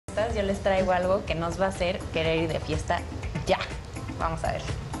fiestas, yo les traigo algo que nos va a hacer querer ir de fiesta ya. Vamos a ver.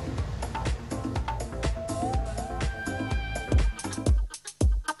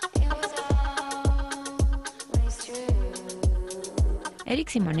 Eric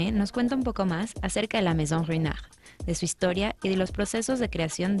Simonet nos cuenta un poco más acerca de la Maison Ruinart, de su historia y de los procesos de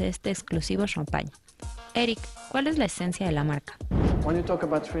creación de este exclusivo champagne. Eric, ¿cuál es la esencia de la marca? When you talk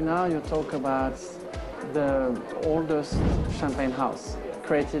about Ruinart, you talk about the oldest champagne house,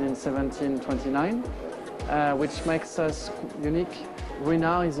 created in 1729, which makes us unique.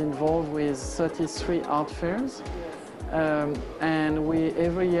 Ruinart is involved with 33 art fairs, and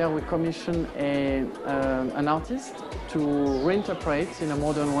every year we commission an artist to reinterpret in a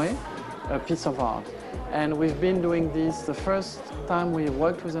modern way a piece of art. And we've been doing this, the first time we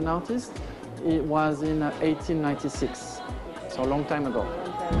worked with an artist, it was in 1896, so a long time ago.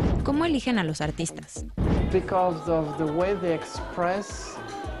 ¿Cómo eligen a los artistas? Because of the way they express,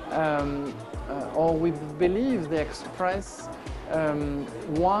 or we believe they express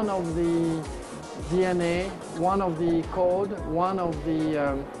one of the DNA, one of the code, one of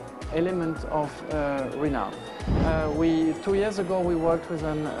the elements of Ruinart. 2 years ago we worked with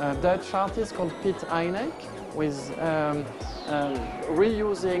a Dutch artist called Piet Einek with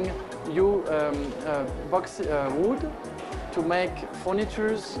reusing wood to make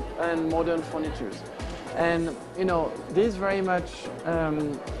furnitures and modern furnitures. And you know, this very much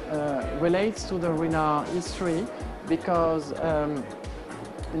relates to the Ruinart history because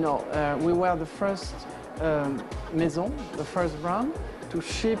we were the first maison, the first brand to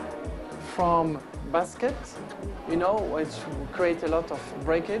ship from basket, which create a lot of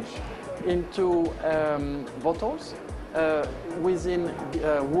breakage, into bottles within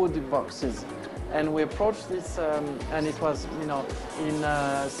wood boxes. And we approached this, and it was, in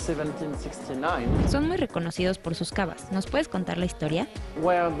 1769. Son muy reconocidos por sus cavas. ¿Nos puedes contar la historia?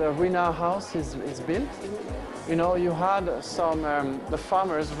 Where the Ruinart house is built, you had some, the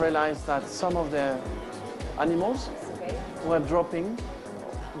farmers realized that some of the animals were dropping,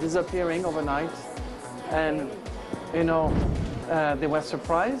 disappearing overnight, and, they were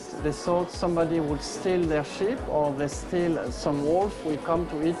surprised. They thought somebody would steal their sheep, or some wolf will come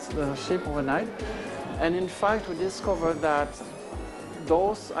to eat the sheep overnight. And in fact, we discovered that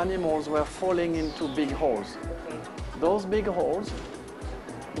those animals were falling into big holes. Those big holes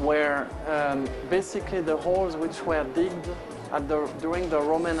were basically the holes which were digged during the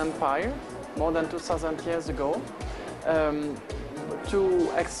Roman Empire, more than 2,000 years ago, to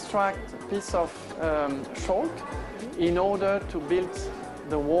extract a piece of chalk in order to build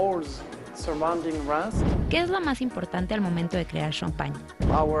the walls surrounding Reims. ¿Qué es lo más importante al momento de crear champagne?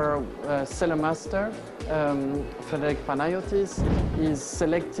 Our cellar master, Frederick Panayotis, is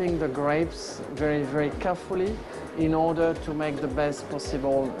selecting the grapes very, very carefully in order to make the best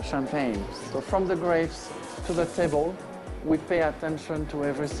possible champagne. So from the grapes to the table, we pay attention to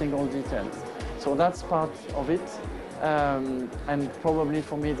every single detail. So that's part of it. And probably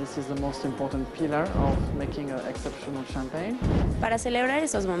for me this is the most important pillar of making an exceptional champagne. Para celebrar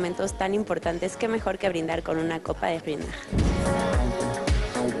esos momentos tan importantes, qué mejor que brindar con una copa de Ruinart.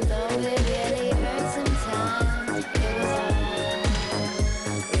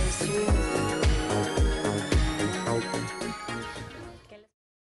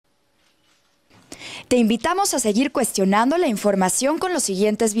 Te invitamos a seguir cuestionando la información con los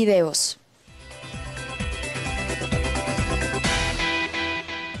siguientes videos.